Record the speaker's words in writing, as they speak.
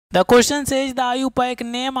The question says the IUPAC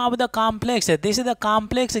name of the complex. This is the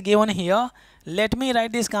complex given here. Let me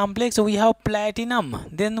write this complex. We have platinum,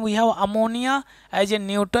 then we have ammonia as a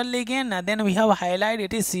neutral ligand, then we have halide,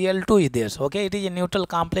 it is Cl2 is there. Okay, it is a neutral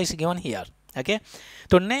complex given here. Okay,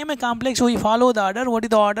 to name a complex we follow the order. What is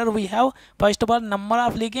the order? We have first of all number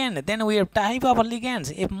of ligand, then we have type of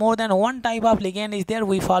ligands. If more than one type of ligand is there,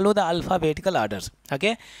 we follow the alphabetical orders.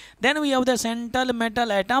 Okay, then we have the central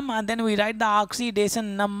metal atom, and then we write the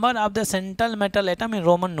oxidation number of the central metal atom in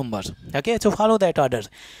Roman numbers. Okay, so follow that order.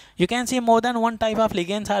 You can see more than one type of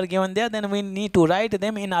ligands are given there, then we need to write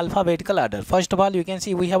them in alphabetical order. First of all, you can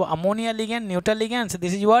see we have ammonia ligand, neutral ligands.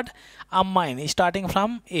 This is what? Amine, starting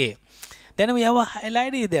from A. Then we have a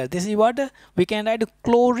halide is there. This is what we can write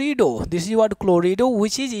chlorido. This is what chlorido,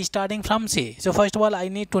 which is starting from C. So first of all, I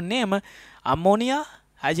need to name ammonia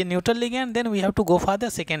as a neutral ligand. Then we have to go for the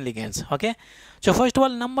second ligands. Okay. So first of all,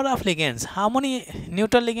 number of ligands. How many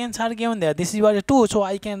neutral ligands are given there? This is what 2. So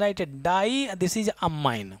I can write a di. This is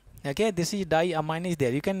amine. Okay. This is diamine is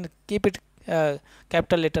there. You can keep it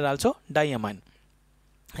capital letter also, diamine.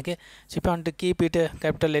 Okay. So if you want to keep it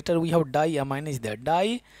capital letter, we have diamine is there.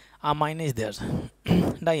 Diamine is there.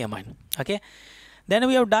 Diamine. Okay. Then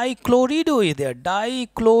we have dichlorido is there.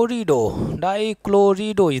 Dichlorido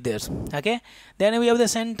is there. Okay. Then we have the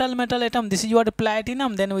central metal atom. This is what?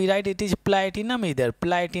 Platinum. Then we write it is platinum is there.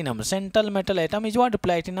 Platinum. Central metal atom is what?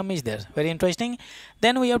 Platinum is there. Very interesting.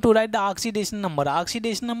 Then we have to write the oxidation number.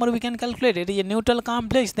 Oxidation number we can calculate. It is a neutral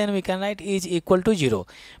complex. Then we can write is equal to 0.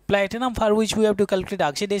 Platinum, for which we have to calculate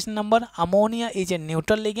oxidation number. Ammonia is a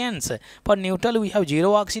neutral ligand. For neutral we have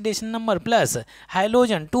 0 oxidation number plus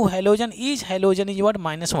halogen. 2 halogen. Each halogen is what?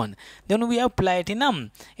 -1. Then we have platinum.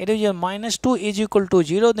 It is a -2 is equal to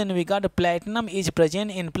 0. Then we got platinum is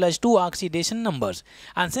present in +2 oxidation numbers.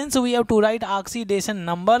 And since we have to write oxidation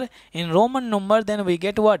number in Roman number, then we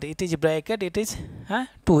get what? It is bracket. It is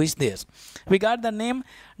 2 is there. We got the name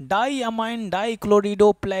diamine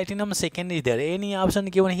dichlorido platinum second is there. Any option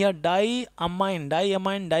given here? Diamine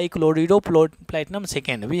dichlorido platinum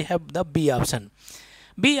second. We have the B option.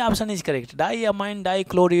 B option is correct. Diamine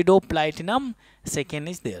dichlorido platinum second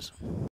is there.